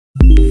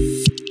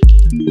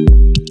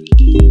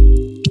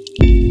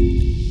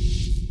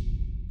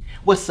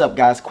What's up,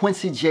 guys?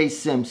 Quincy J.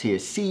 Sims here,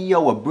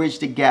 CEO of Bridge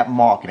the Gap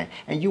Marketing,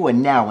 and you are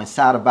now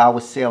inside of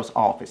our sales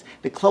office,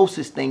 the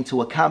closest thing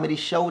to a comedy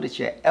show that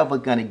you're ever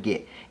gonna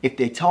get. If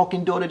they're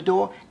talking door to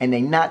door and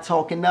they're not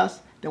talking us,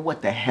 then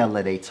what the hell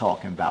are they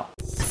talking about?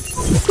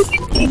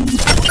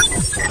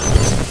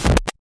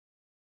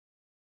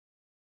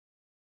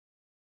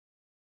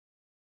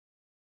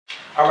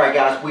 All right,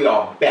 guys, we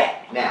are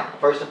back. Now,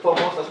 first and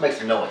foremost, let's make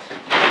some noise.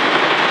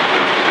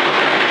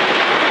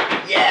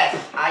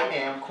 Yes, I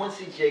am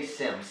Quincy J.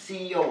 Sims,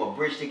 CEO of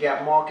Bridge the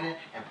Gap Marketing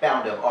and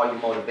founder of Are You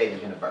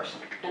Motivated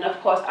University. And of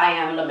course, I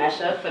am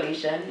Lamesha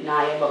Felicia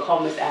Naya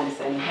McComas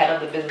Anderson, head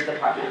of the business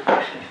department.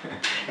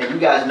 And you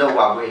guys know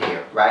why we're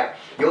here, right?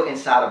 You're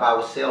inside of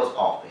our sales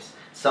office,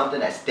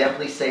 something that's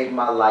definitely saved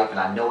my life, and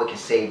I know it can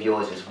save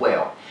yours as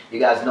well. You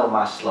guys know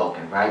my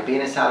slogan, right?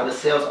 Being inside of a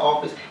sales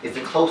office is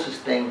the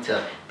closest thing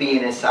to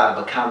being inside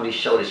of a comedy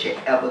show that you're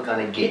ever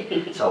gonna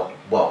get. So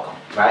welcome,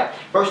 right?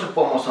 First and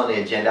foremost on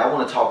the agenda, I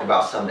want to talk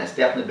about something that's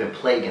definitely been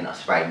plaguing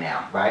us right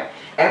now, right?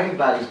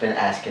 Everybody's been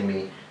asking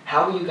me,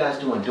 how are you guys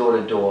doing door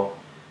to door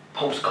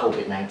post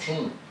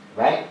COVID-19,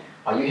 right?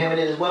 Are you hearing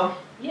it as well?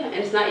 Yeah, and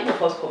it's not even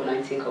post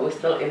COVID-19, because we're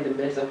still in the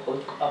midst of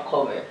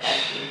COVID,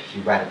 actually.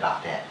 You're right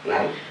about that,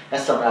 right? Yeah.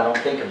 That's something I don't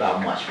think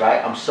about much,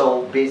 right? I'm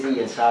so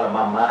busy inside of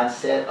my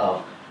mindset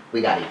of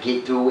we got to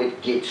get through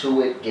it, get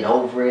to it, get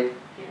over it,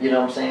 you know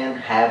what I'm saying?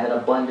 Have an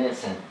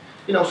abundance, and,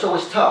 you know, so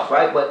it's tough,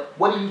 right? But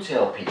what do you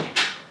tell people?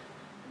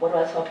 What do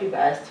I tell people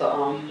as to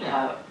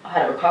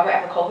how to recover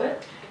after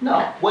COVID?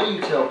 No, what do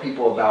you tell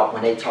people about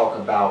when they talk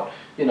about,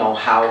 you know,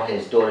 how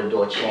has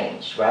door-to-door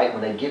changed, right?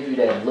 When they give you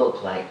that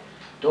look like,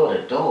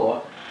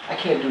 door-to-door? I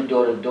can't do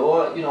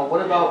door-to-door. You know,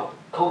 what about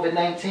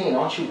COVID-19?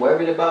 Aren't you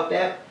worried about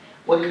that?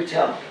 What do you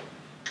tell them?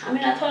 I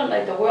mean, I told them,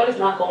 like, the world is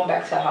not going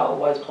back to how it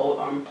was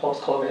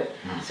post-COVID.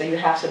 So you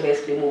have to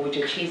basically move with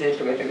your cheese and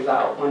figure things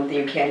out. One thing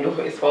you can't do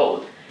is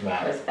fold.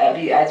 Right.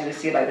 As you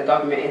see, like, the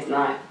government is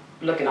not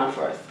looking out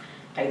for us.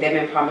 Like, they've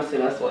been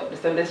promising us, the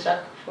stimulus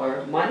check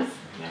for months?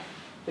 Yeah.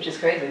 Which is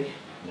crazy.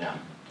 Yeah.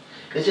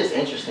 It's just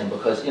interesting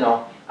because, you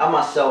know, I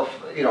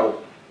myself, you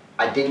know,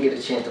 I didn't get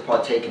a chance to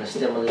partake in a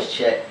stimulus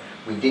check.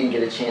 We didn't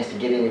get a chance to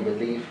get any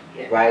relief,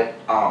 right?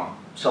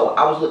 So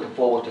I was looking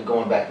forward to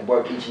going back to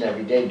work each and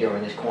every day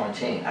during this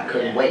quarantine. I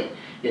couldn't wait.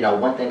 You know,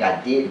 one thing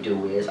I did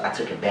do is I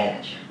took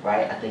advantage,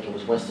 right? I think it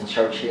was Winston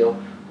Churchill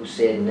who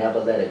said, never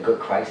let a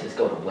good crisis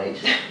go to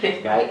waste,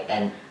 right?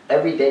 And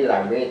every day that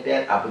I read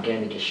that, I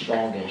began to get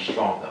stronger and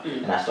stronger.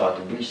 And I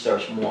started to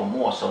research more and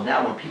more. So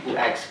now when people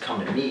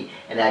come to me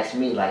and ask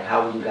me, like,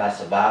 how are you guys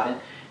surviving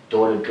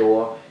door to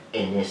door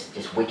in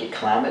this wicked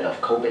climate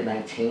of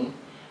COVID-19?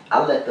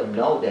 I let them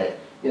know that,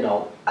 you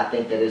know, I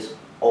think that it's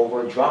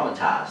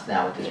over-dramatized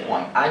now at this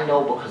point. I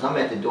know because I'm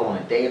at the door on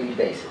a daily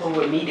basis.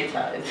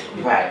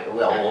 Over-mediatized. Right,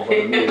 well,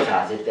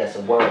 over-mediatized, if that's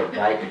a word,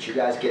 right? But you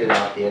guys get it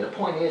out there. The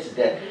point is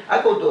that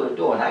I go door to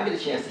door and I get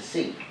a chance to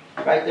see,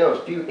 right? There are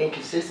a few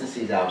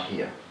inconsistencies out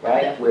here,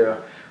 right?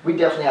 Where we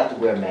definitely have to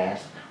wear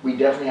masks. We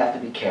definitely have to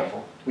be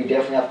careful. We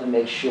definitely have to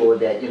make sure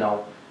that, you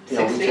know, we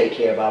take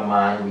care of our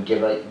mind. We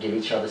give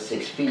each other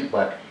 6 feet.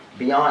 But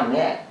beyond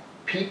that,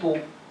 people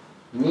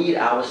need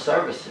our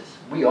services.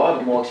 We are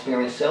the more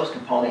experienced sales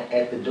component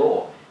at the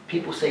door.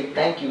 People say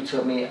thank you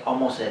to me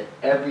almost at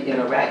every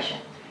interaction.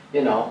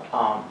 You know,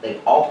 they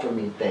offer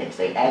me things.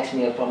 They ask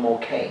me if I'm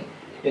okay.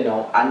 You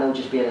know, I know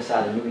just being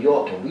inside of New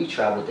York, and we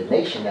traveled the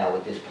nation now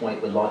at this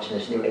point with launching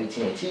this new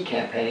AT&T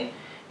campaign,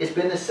 it's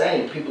been the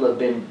same. People have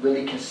been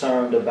really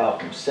concerned about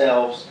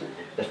themselves,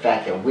 the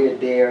fact that we're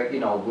there, you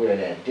know, we're in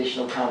an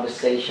additional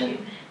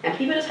conversation. And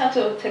people just have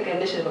to take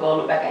initiative of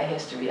look back at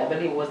history. I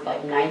believe it was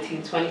like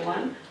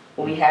 1921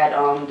 when we had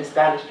the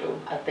Spanish flu.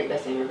 I think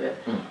that's the name of it.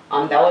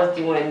 That was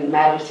when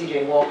Madam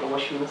C.J. Walker,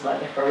 when she was like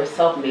the first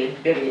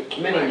self-made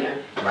millionaire.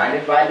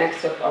 Right. Right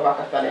next to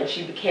Rockefeller. And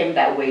she became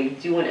that way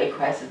during a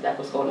crisis that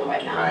was going on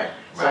right now. Right.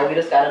 So we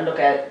just got to look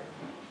at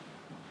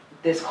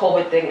this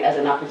COVID thing as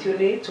an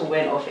opportunity to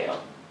win or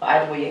fail. But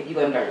either way, you're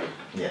going to learn.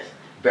 Yes.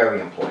 Very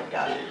important,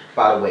 guys.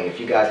 By the way, if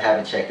you guys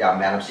haven't checked out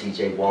Madam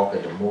C.J. Walker,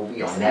 the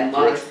movie on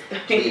Netflix,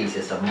 please,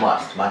 it's a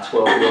must. My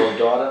 12-year-old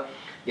daughter,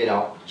 you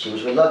know, she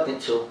was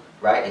reluctant to,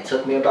 right? It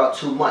took me about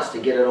 2 months to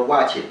get her to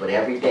watch it, but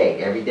every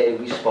day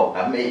we spoke,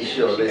 I made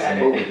sure, listen,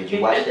 movie, did you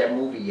watch that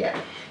movie yet?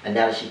 And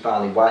now that she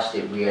finally watched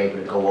it, we were able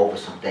to go over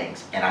some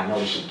things, and I know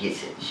that she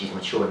gets it. She's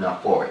mature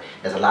enough for it.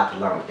 There's a lot to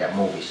learn with that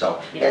movie,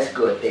 so that's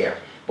good there.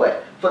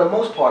 But for the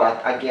most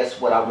part, I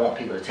guess what I want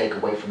people to take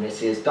away from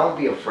this is don't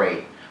be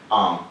afraid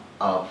of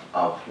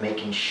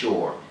making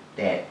sure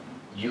that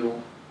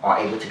you are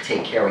able to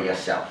take care of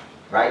yourself,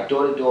 right?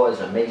 Door to door is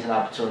an amazing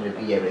opportunity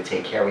to be able to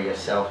take care of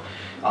yourself.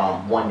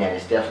 One that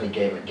has definitely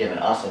given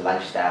us a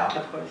lifestyle.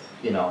 Of course.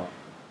 You know,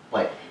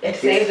 but it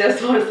saved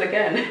us once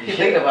again. If you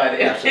think about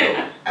it.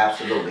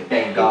 Absolutely.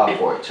 Thank God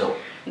for it too,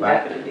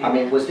 right? Definitely. I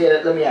mean,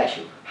 let me ask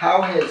you,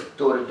 how has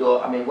door to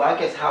door? I mean, well, I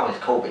guess how has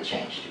COVID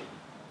changed you?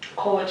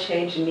 COVID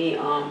changed me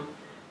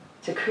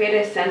to create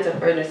a sense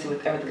of urgency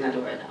with everything I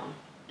do right now.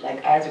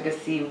 Like, as you can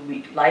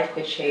see, life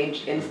could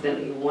change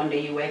instantly. One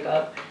day you wake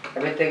up,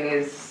 everything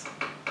is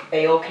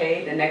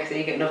A-okay. The next day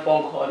you get a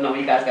phone call, no,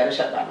 you guys got to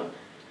shut down.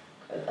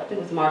 I think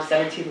it was March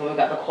 17th when we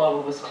got the call.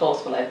 We was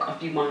closed for like a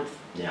few months.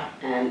 Yeah.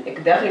 And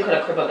it definitely could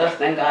have crippled us.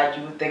 Thank God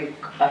you would think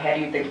ahead,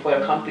 you think for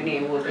the company,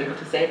 and we was able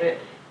to save it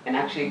and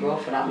actually grow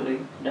phenomenally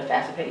at a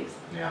faster pace.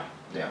 Yeah,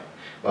 yeah.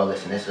 Well,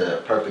 listen, it's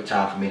a perfect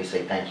time for me to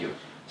say thank you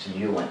to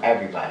you and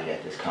everybody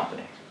at this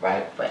company,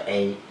 right? For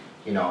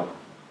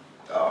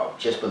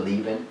just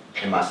believing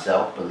in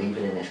myself,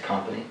 believing in this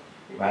company,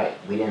 right?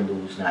 We didn't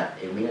lose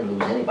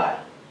anybody.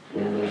 We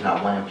didn't lose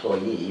not one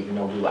employee, even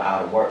though we were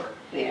out of work.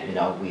 Yeah. You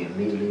know, we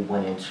immediately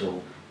went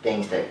into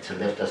things to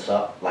lift us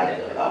up, like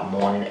a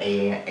morning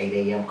 8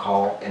 a.m.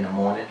 call in the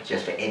morning,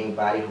 just for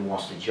anybody who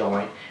wants to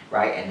join,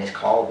 right? And this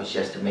call was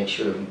just to make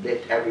sure that we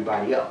lift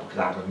everybody up, because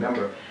I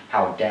remember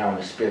how down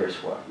the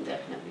spirits were.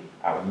 Definitely.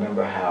 I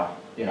remember how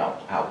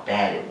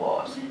bad it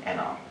was,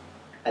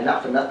 and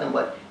not for nothing,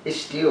 but it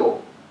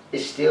still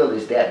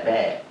is that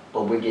bad.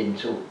 But we're getting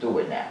through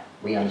it now.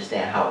 We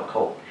understand how to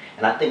cope,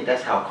 and I think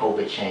that's how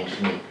COVID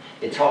changed me.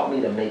 It taught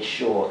me to make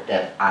sure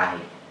that I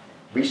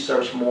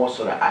research more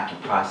so that I can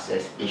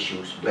process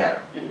issues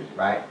better,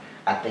 right?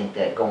 I think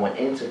that going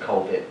into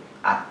COVID,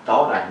 I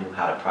thought I knew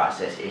how to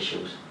process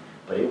issues,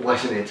 but it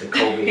wasn't until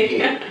COVID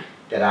hit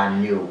that I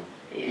knew,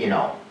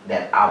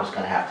 that I was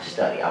going to have to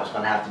study. I was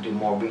going to have to do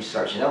more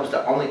research, and that was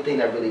the only thing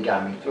that really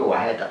got me through.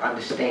 I had to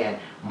understand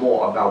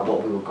more about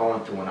what we were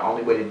going through, and the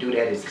only way to do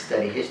that is to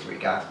study history,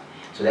 guys.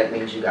 So that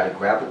means you got to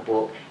grab a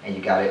book and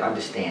you got to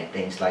understand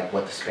things like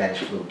what the Spanish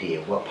flu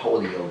did, what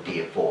polio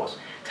did for us,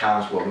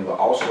 times where we were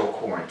also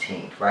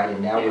quarantined, right?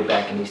 And now we're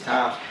back in these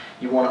times.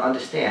 You want to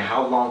understand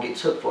how long it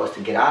took for us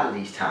to get out of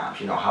these times,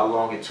 how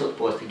long it took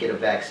for us to get a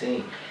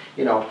vaccine.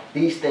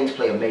 These things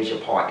play a major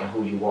part in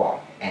who you are.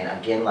 And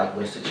again, like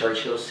Winston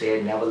Churchill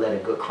said, never let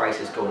a good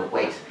crisis go to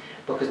waste.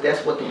 Because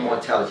that's what the more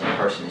intelligent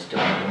person is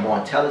doing. The more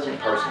intelligent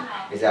person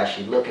is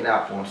actually looking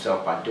out for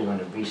himself by doing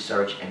the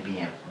research and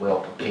being well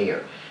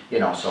prepared.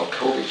 So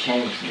COVID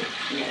changed me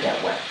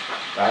that way,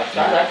 right?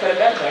 Sounds like for the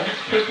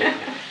better.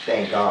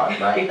 Thank God,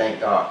 right? Thank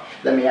God.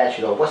 Let me ask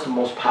you though, what's the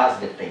most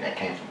positive thing that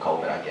came from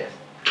COVID, I guess?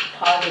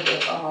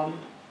 Positive.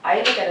 I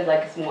look at it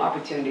like it's more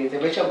opportunities. The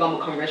richer gonna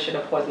become richer, the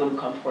poor is gonna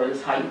become poor.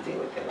 It's how you deal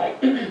with it.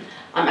 Like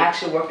I'm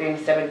actually working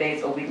 7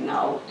 days a week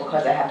now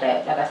because I have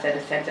that, like I said,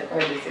 a sense of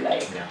urgency.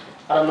 Like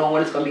I don't know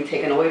when it's gonna be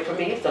taken away from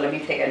me, so let me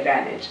take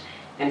advantage.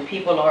 And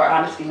people are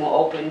honestly more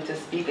open to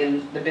speak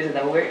in the business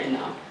that we're in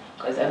now.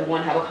 Because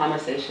everyone have a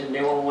conversation.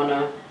 They will want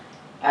to,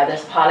 either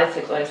it's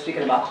politics or they're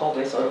speaking about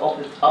COVID, so it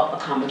opens up a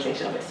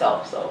conversation of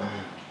itself. So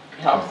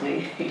it helps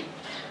me.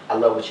 I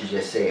love what you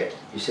just said.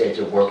 You said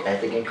your work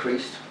ethic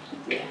increased.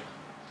 Yeah.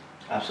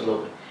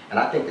 Absolutely. And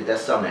I think that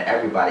that's something that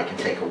everybody can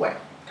take away.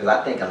 Because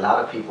I think a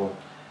lot of people,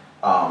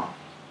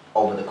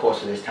 over the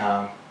course of this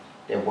time,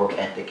 their work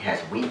ethic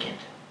has weakened.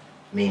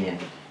 Meaning,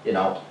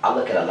 I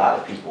look at a lot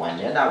of people and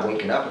they're not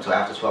waking up until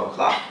after 12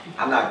 o'clock.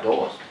 I'm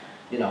outdoors.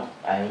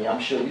 I'm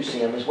sure you see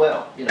them as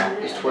well.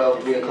 It's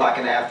 3 o'clock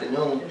in the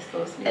afternoon,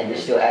 and you're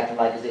still acting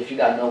like as if you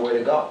got nowhere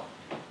to go.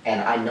 And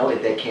I know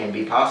that can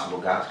be possible,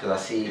 guys, because I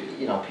see,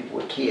 people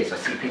with kids. I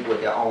see people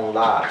with their own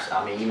lives.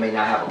 I mean, you may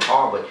not have a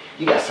car, but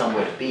you got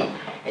somewhere to be,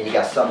 and you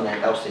got something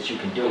else that you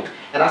can do.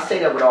 And I say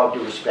that with all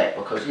due respect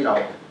because,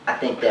 I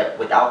think that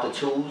without the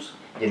tools,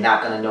 you're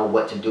not going to know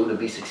what to do to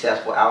be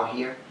successful out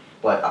here.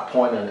 But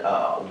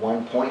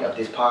one point of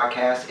this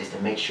podcast is to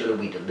make sure that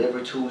we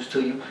deliver tools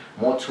to you,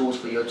 more tools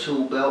for your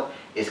tool belt.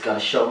 It's going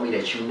to show me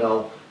that you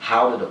know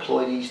how to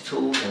deploy these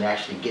tools and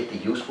actually get the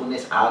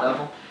usefulness out of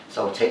them.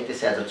 So take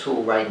this as a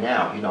tool right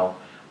now.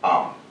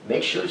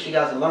 Make sure that you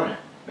guys are learning.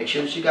 Make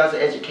sure that you guys are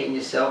educating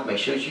yourself. Make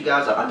sure that you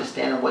guys are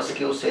understanding what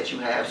skill set you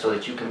have so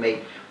that you can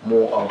make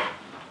more of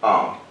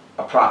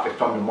a profit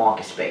from the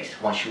market space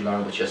once you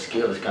learn what your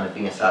skill is going to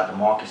be inside the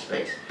market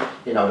space.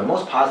 The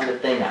most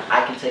positive thing that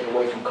I can take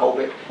away from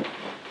COVID,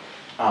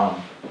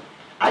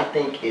 I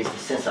think, is the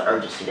sense of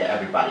urgency that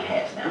everybody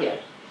has now. Yeah.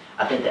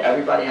 I think that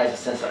everybody has a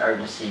sense of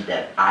urgency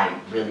that I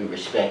really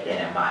respect and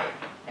admire.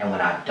 And when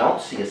I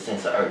don't see a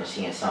sense of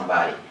urgency in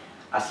somebody,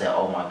 I say,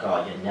 oh my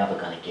God, you're never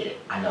going to get it.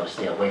 I know to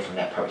stay away from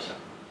that person.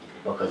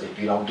 Because if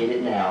you don't get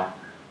it now,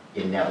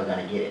 you're never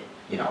going to get it.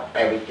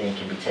 Everything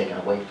can be taken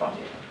away from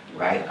you.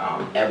 Right?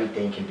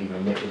 Everything can be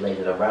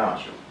manipulated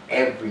around you.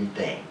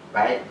 Everything,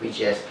 right? It's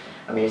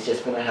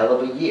just been a hell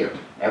of a year.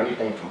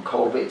 Everything from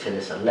COVID to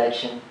this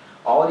election,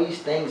 all these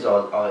things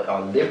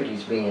are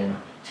liberties being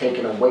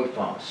taken away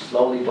from us,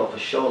 slowly but for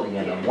surely.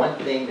 And the one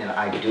thing that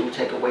I do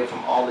take away from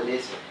all of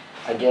this,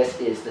 I guess,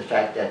 is the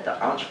fact that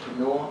the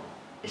entrepreneur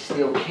is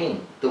still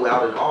king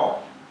throughout it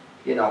all.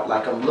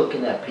 Like I'm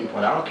looking at people,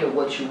 and I don't care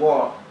what you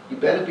are, you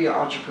better be an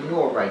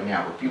entrepreneur right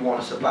now if you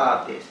want to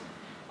survive this.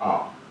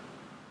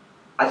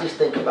 I just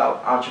think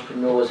about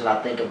entrepreneurs, and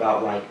I think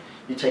about, like,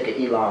 you take an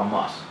Elon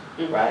Musk,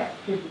 right?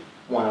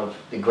 One of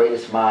the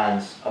greatest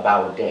minds of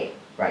our day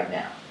right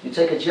now. You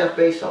take a Jeff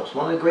Bezos,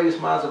 one of the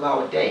greatest minds of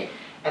our day.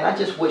 And I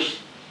just wish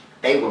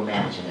they were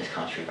managing this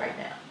country right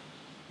now.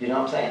 You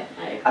know what I'm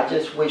saying? I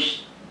just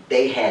wish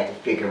they had to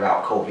figure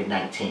out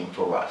COVID-19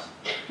 for us.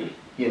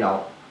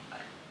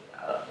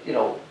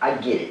 I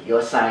get it. You're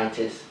a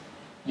scientist,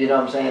 you know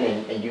what I'm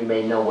saying, and you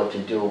may know what to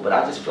do, but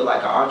I just feel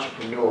like an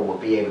entrepreneur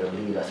would be able to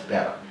lead us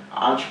better. An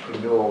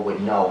entrepreneur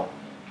would know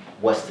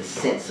what's the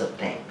sense of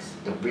things,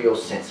 the real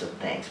sense of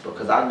things,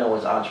 because I know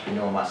as an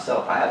entrepreneur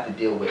myself, I have to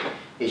deal with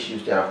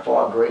issues that are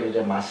far greater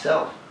than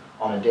myself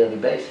on a daily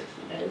basis.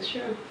 That is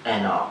true.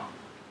 And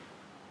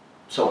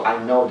so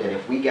I know that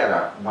if we get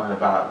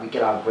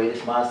our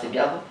greatest minds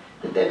together,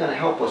 that they're going to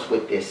help us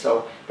with this.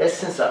 So that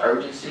sense of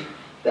urgency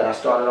that I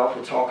started off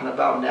with talking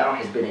about now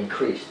has been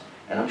increased.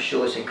 And I'm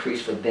sure it's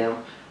increased for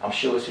them. I'm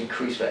sure it's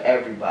increased for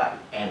everybody.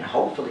 And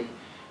hopefully,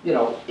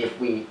 if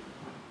we've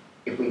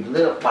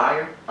lit a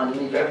fire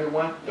underneath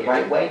everyone the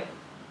right way,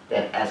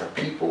 that as a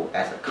people,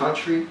 as a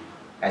country,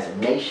 as a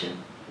nation,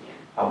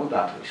 we're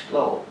about to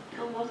explode.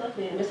 Most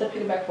definitely. And just to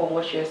piggyback from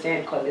what you're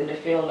saying, because in the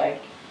field,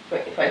 like, for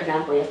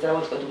example, yesterday I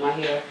was going to do my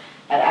hair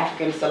at an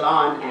African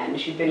salon, and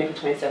she's been there for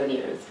 27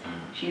 years.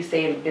 She's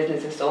saying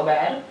business is so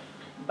bad,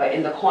 but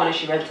in the corner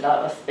she rented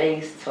out a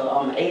space to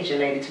an Asian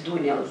lady to do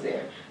nails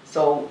there.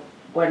 So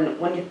when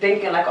you're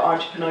thinking like an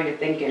entrepreneur, you're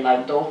thinking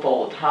like, don't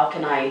fold. How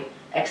can I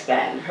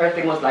expand? Her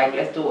thing was like,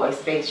 let's do a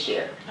space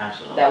share.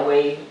 Absolutely. That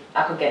way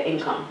I could get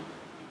income.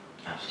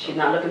 Absolutely. She's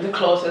not looking to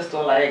close her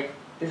store like,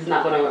 this is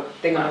not going to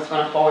think I'm just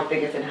going to forward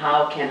think and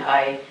how can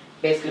I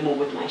basically move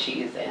with my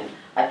shoes. And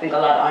I think a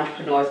lot of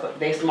entrepreneurs, but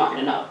they smarten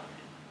enough.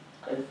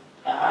 Because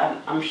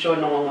I'm sure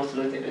no one wants to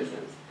lose their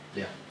business.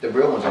 Yeah, the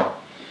real ones are.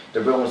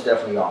 The real ones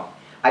definitely are.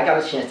 I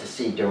got a chance to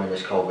see during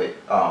this COVID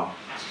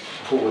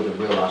who were the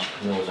real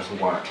entrepreneurs and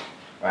who weren't,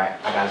 right?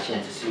 I got a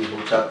chance to see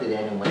who tucked it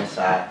in and went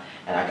inside,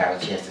 and I got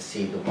a chance to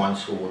see the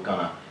ones who were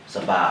gonna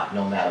survive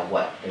no matter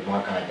what. They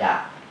weren't gonna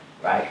die,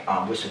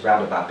 right? We're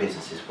surrounded by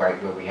businesses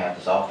right where we have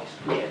this office.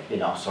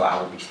 Yeah. So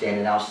I would be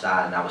standing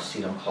outside and I would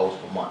see them close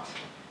for months,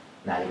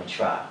 not even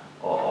try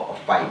or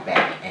fight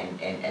back, and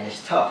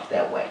it's tough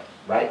that way,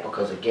 right?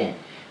 Because again,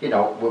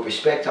 with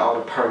respect to all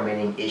the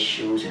permitting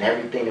issues and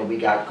everything that we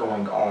got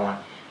going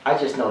on, I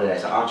just know that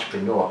as an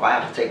entrepreneur, if I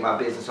have to take my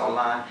business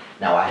online,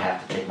 now I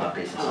have to take my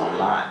business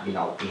online.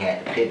 We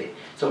had to pivot.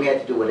 So we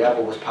had to do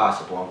whatever was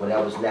possible and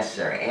whatever was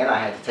necessary. And I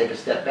had to take a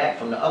step back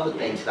from the other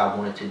things that I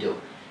wanted to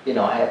do.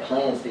 I had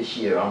plans this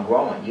year on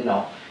growing,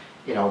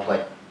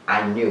 but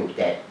I knew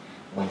that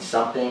when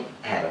something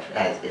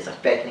is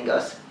affecting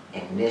us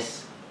in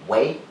this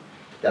way,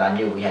 that I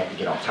knew we had to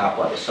get on top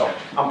of it. So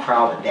I'm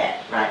proud of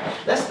that, right?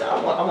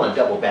 I want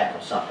to double back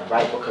on something,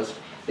 right? Because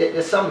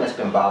there's something that's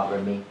been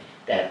bothering me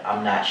that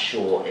I'm not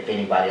sure if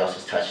anybody else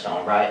has touched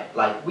on, right?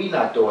 Like, we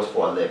knock doors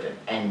for a living.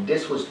 And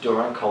this was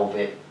during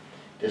COVID.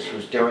 This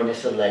was during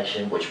this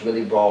election, which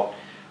really brought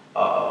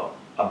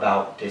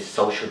about this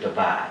social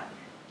divide,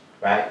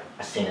 right?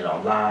 I seen it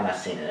online. I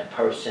seen it in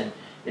person.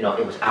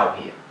 It was out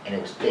here, and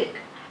it was thick,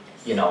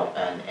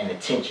 and the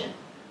tension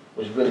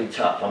was really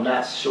tough. I'm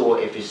not sure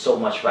if it's so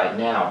much right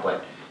now,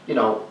 but,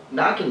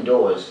 knocking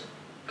doors,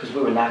 because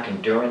we were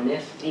knocking during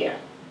this. Yeah.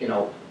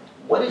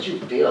 What did you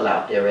feel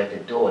out there at the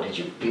door? Did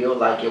you feel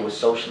like it was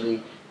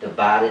socially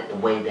divided the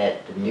way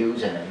that the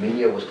news and the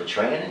media was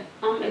portraying it?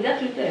 It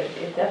definitely did.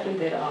 It definitely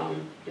did.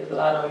 There's a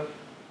lot of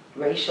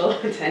racial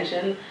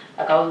tension.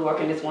 Like, I was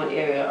working this one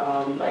area,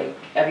 like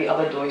every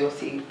other door you'll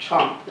see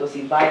Trump, you'll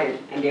see Biden,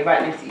 and they're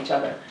right next to each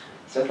other.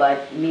 So it's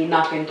like me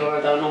knocking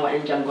doors, I don't know what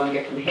energy I'm going to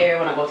get from here.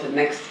 When I go to the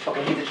next,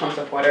 okay, he's a Trump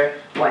supporter,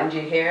 what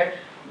energy here?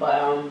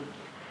 But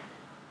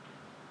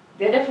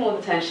they're different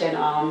with the tension.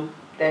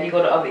 Then you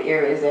go to other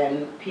areas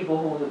and people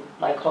who,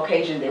 like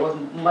Caucasian, they was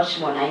much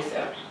more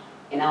nicer.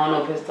 And I don't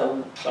know if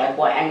it's like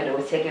what angle it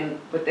was taken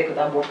with it, because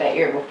I've worked that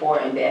area before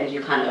and the energy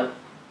kind of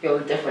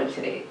feels different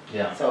today.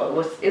 Yeah.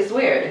 So it's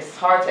weird. It's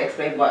hard to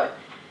explain, but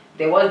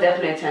there was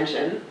definitely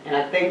tension, and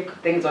I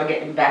think things are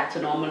getting back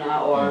to normal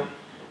now.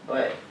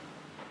 But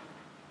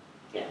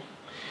yeah.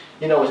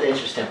 It's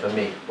interesting for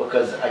me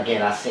because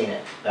again I seen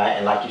it, right?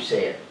 And like you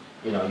said,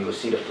 you would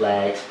see the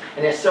flags,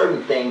 and there's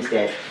certain things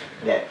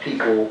that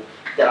people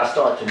that I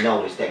started to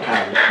notice that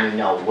kind of let me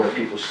know where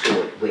people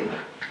stood with me,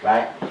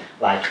 right?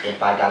 Like,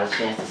 if I got a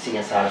chance to see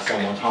inside of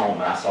someone's home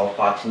and I saw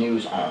Fox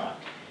News on,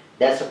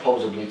 that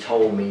supposedly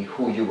told me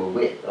who you were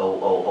with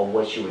or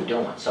what you were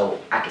doing. So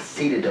I could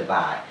see the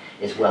divide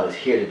as well as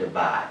hear the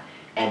divide.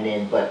 And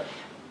then, but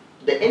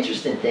the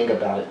interesting thing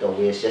about it though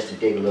is, just to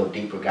dig a little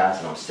deeper, guys,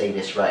 and I'll say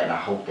this right, and I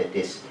hope that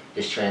this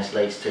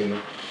translates to you.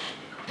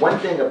 One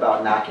thing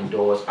about knocking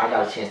doors, I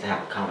got a chance to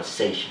have a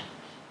conversation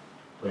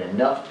with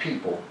enough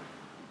people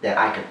that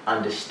I could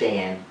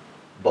understand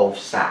both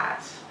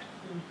sides.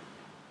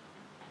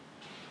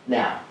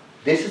 Now,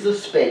 this is a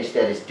space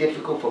that is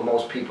difficult for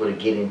most people to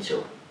get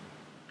into.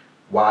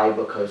 Why?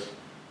 Because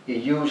you're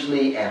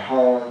usually at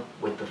home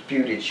with the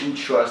few that you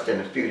trust and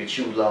the few that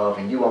you love,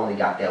 and you only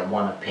got that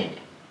one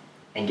opinion.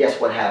 And guess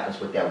what happens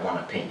with that one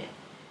opinion?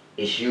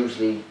 It's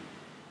usually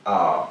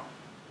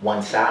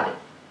one-sided.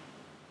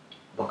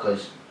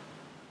 Because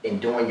in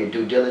doing your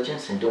due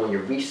diligence and doing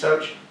your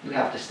research, you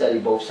have to study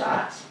both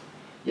sides.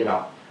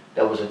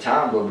 There was a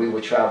time where we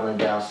were traveling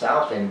down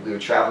south and we were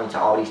traveling to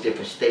all these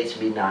different states,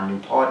 meeting our new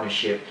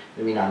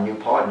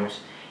partners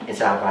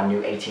inside of our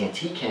new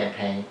AT&T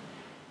campaign.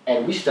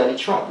 And we studied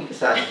Trump. We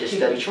decided to just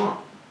study Trump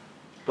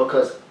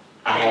because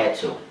I had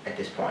to at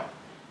this point.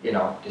 You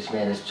know, this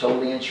man is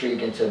totally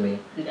intriguing to me.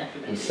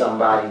 Definitely. He's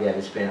somebody that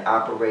has been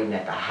operating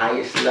at the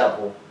highest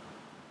level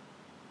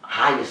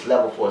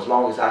for as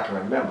long as I can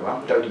remember.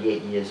 I'm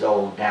 38 years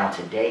old now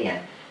today,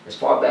 and as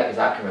far back as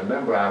I can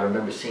remember, I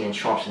remember seeing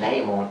Trump's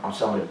name on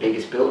some of the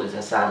biggest buildings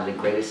inside of the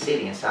greatest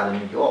city, inside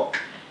of New York.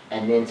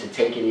 And then to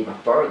take it even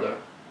further,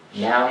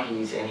 now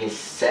he's in his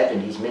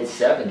 70s,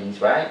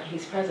 mid-70s, right?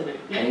 He's president.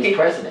 And he's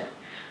president,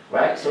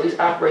 right? So he's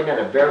operating at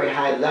a very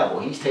high level.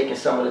 He's taking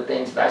some of the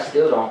things that I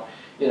still don't,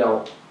 you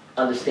know,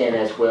 understand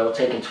as well,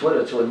 taking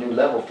Twitter to a new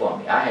level for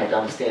me. I had to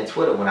understand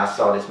Twitter when I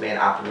saw this man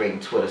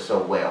operating Twitter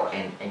so well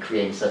and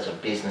creating such a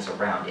business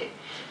around it,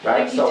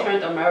 right? I think he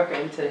turned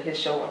America into his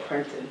show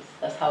Apprentice.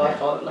 That's how I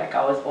felt like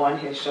I was on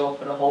his show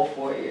for the whole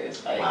 4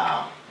 years. Like,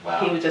 wow.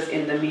 He was just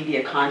in the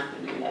media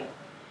constantly. Like,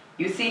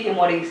 you see him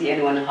more than you see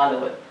anyone in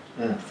Hollywood.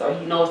 So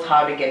he knows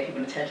how to get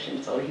people's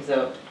attention. So he's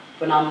a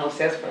phenomenal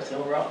salesperson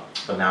overall.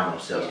 Phenomenal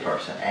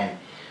salesperson. And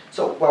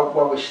so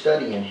while we're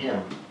studying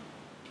him,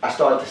 I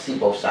started to see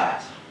both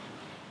sides.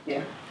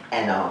 Yeah.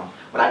 And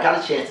when I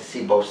got a chance to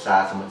see both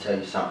sides, I'm going to tell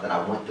you something.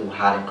 I went through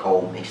hot and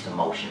cold mixed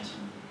emotions.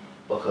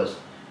 Because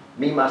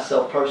me,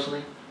 myself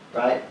personally,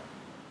 right,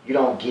 you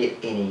don't get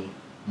any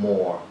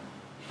more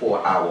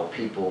for our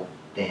people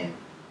than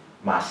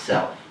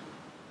myself.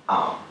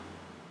 I'm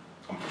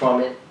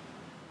from it.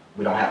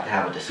 We don't have to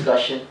have a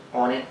discussion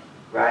on it,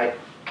 right?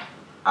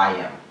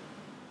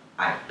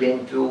 I've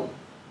been through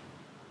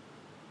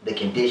the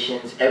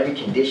conditions, every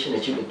condition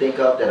that you can think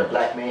of that a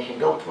black man can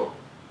go through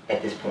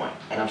at this point,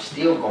 and I'm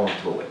still going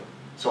through it.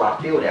 So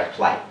I feel that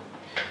plight.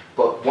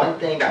 But one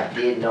thing I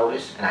did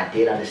notice, and I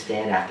did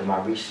understand after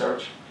my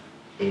research,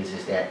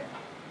 is that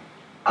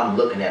I'm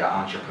looking at an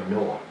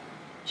entrepreneur,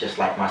 just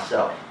like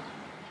myself.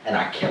 And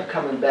I kept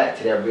coming back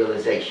to that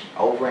realization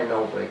over and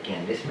over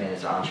again. This man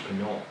is an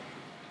entrepreneur.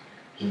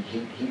 He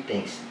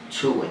thinks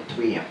 2 and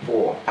 3 and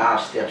 4 and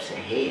 5 steps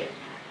ahead.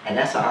 And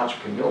that's an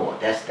entrepreneur.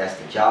 That's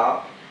the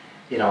job.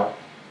 You know,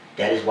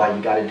 that is why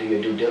you got to do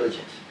your due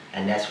diligence.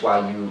 And that's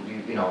why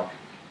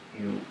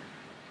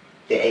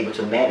they're able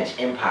to manage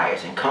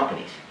empires and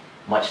companies,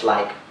 much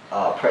like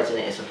a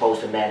president is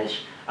supposed to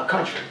manage a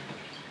country.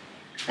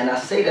 And I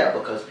say that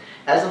because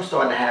as I'm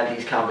starting to have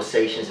these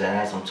conversations and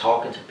as I'm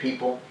talking to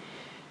people,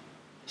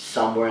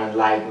 some were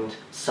enlightened,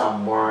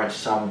 some weren't,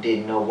 some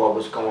didn't know what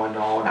was going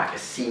on. I could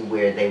see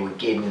where they were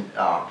getting,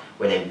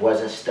 where they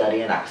wasn't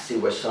studying. I could see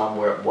where some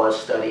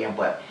was studying.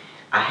 But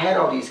I had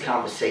all these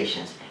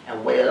conversations,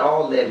 and what it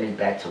all led me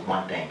back to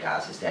one thing,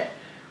 guys, is that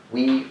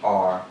we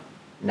are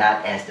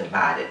not as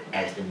divided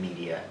as the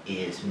media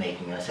is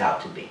making us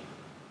out to be.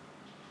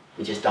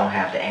 We just don't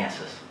have the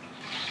answers.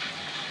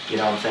 You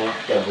know what I'm saying?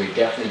 That we're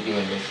definitely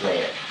being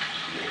misled.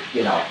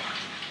 You know,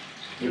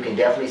 you can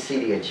definitely see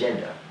the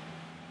agenda.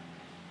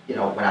 You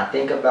know, when I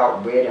think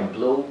about red and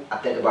blue, I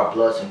think about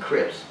Bloods and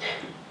Crips.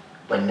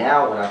 But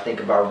now when I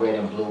think about red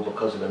and blue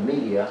because of the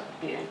media,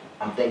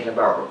 I'm thinking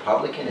about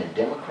Republican and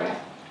Democrat.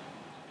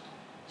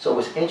 So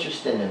it's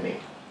interesting to me.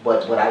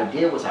 But what I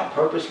did was I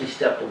purposely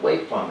stepped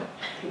away from it.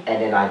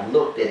 And then I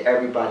looked at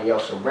everybody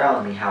else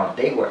around me, how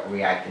they were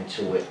reacting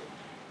to it,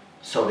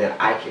 so that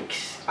I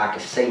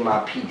could say my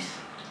piece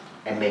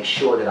and make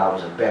sure that I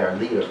was a better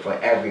leader for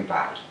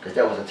everybody. Because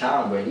there was a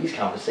time where these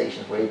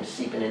conversations were even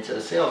seeping into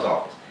the sales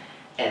office.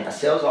 And a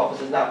sales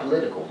office is not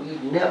political.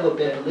 We've never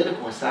been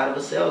political inside of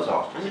a sales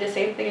office. I mean, the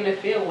same thing in the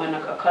field when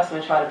a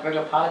customer tried to bring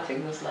up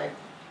politics. It's like,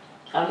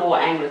 I don't know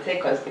what angle to take,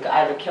 because they could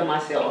either kill my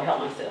sale or help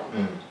my sale.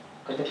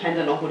 Because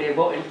depending on who they're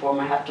voting for, I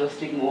might have to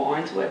speak more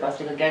onto it. If I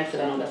speak against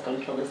it, I know that's going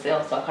to kill the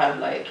sale. So I kind of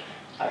like,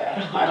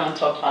 I don't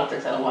talk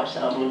politics, I don't watch it,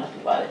 I don't know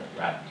nothing about it.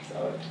 Right.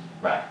 So,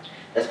 right.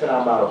 That's been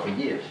our motto for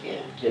years.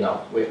 Yeah. You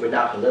know, we're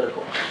not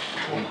political.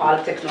 No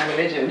politics, no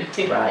religion.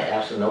 Right,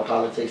 absolutely. No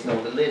politics,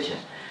 no religion.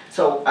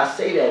 So I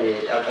say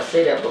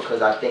that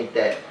because I think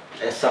that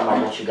that's something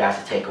I want you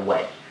guys to take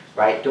away.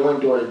 Right? Doing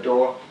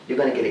door-to-door, you're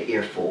going to get an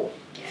earful.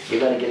 You're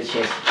going to get a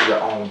chance to do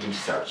your own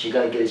research. You're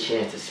going to get a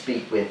chance to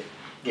speak with,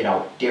 you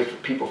know,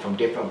 different people from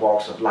different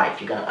walks of life.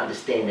 You're going to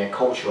understand their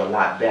culture a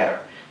lot better.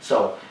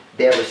 So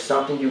there is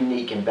something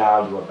unique and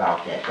value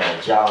about that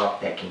a job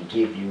that can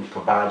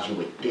provide you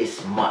with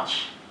this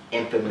much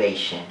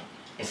information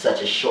in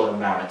such a short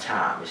amount of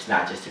time. It's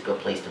not just a good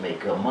place to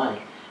make good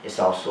money. It's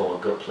also a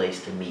good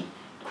place to meet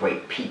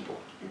great people,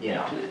 you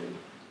know.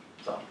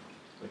 So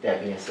with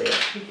that being said,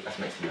 let's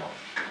make some noise.